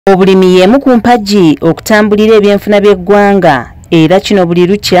Obulimi y'emu ku mpagi okutambulira ebyenfuna by'eggwanga era kino buli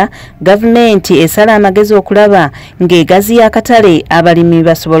lukya gavumenti esala amagezi okulaba ng'egaziya akatale abalimi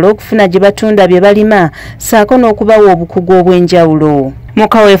basobole okufuna gye batunda bye balima saako n'okubawa obukugu obw'enjawulo. Mu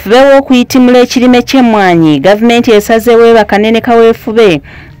kaweefube w'okuyitimula ekirime ky'Emwanyi, gavumenti esazeewo ebakanene kaweefube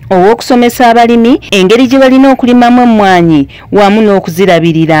ow'okusomesa abalimi engeri gye balina okulimamu emmwanyi wamu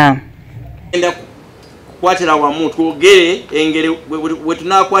n'okuzirabirira. Kwatira wamu twogere engeri bwe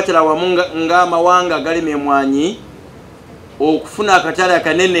tunakwatira wamu ng'amawanga agalima emmwanyi okufuna akatale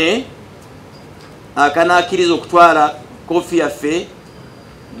akanene akanakkiriza okutwala kofi yaffe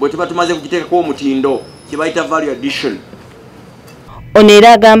bwe tuba tumaze kugiteekako omutindo kye bayita value addition. Ono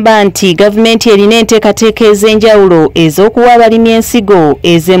era agamba nti gavumenti erina enteekateeka ez'enjawulo ez'okuwa abalimi ensigo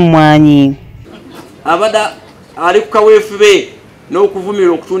ez'emmwanyi. Abada ali ku kaweefube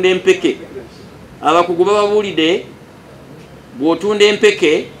n'okuvumira okutunda empeke. Abakugu bababuulidde bw'otunda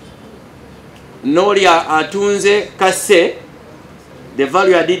empeke n'oli atunze kasse the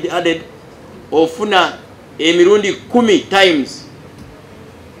value added ofuna emirundi 10 times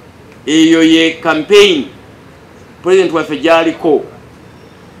eyo ye campaign president waffe gy'aliko.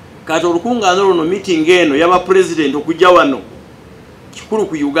 Kati olukungaana luno meeting eno yaba president okujja wano kikulu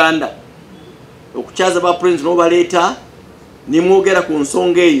ku Uganda okukyaza ba president n'obaleeta nimwogera ku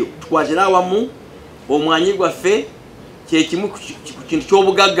nsonga eyo tukwatira awamu omwanyi gwaffe kyekimu ku kintu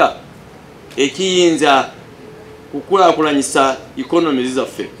ky'obugagga ekiyinza kukulaakulanyisa economies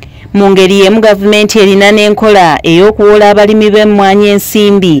zaffe. Mu ngeri y'emu gavumenti erina n'enkola ey'okuwola abalimi b'emmwanyi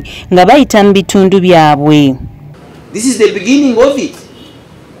ensimbi nga bayita mu bitundu byabwe. This is the beginning of it.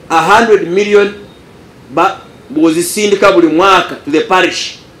 100 million bw'ozisindika buli mwaka to the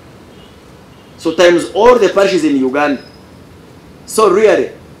parish. So times all the parishes in Uganda. So really,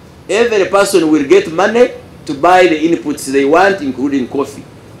 every person will get money to buy the inputs they want, including coffee.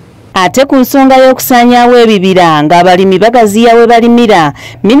 Ate ku nsonga y'okusaanyaawo ebibira ng'abalimi bagaziya we balimira,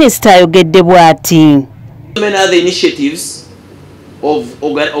 minisita ayogedde bw'ati. Many other initiatives of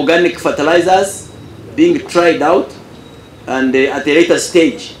organic fertilizers being tried out and at a later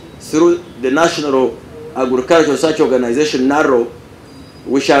stage through the National Agricultural Research Organization, NARO,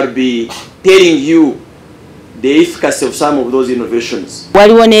 we shall be telling you the efficacy of some of those innovations.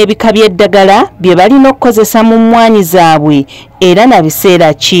 Waliwo n'ebika by'eddagala bye balina okukozesa mu mmwanyi zaabwe era na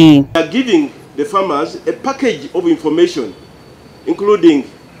biseera ki. We are giving the farmers a package of information including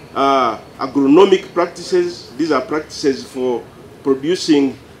agronomic practices. These are practices for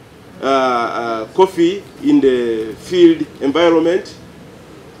producing coffee in the field environment,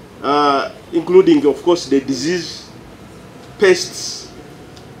 including of course the disease, pests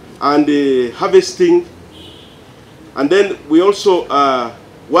and harvesting. And then we also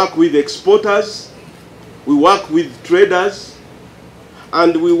work with exporters, we work with traders,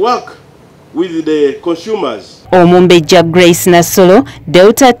 and we work with the consumers. Omumbejja Grace Nasolo,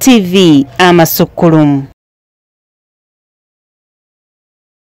 Delta TV, Amasukkulum.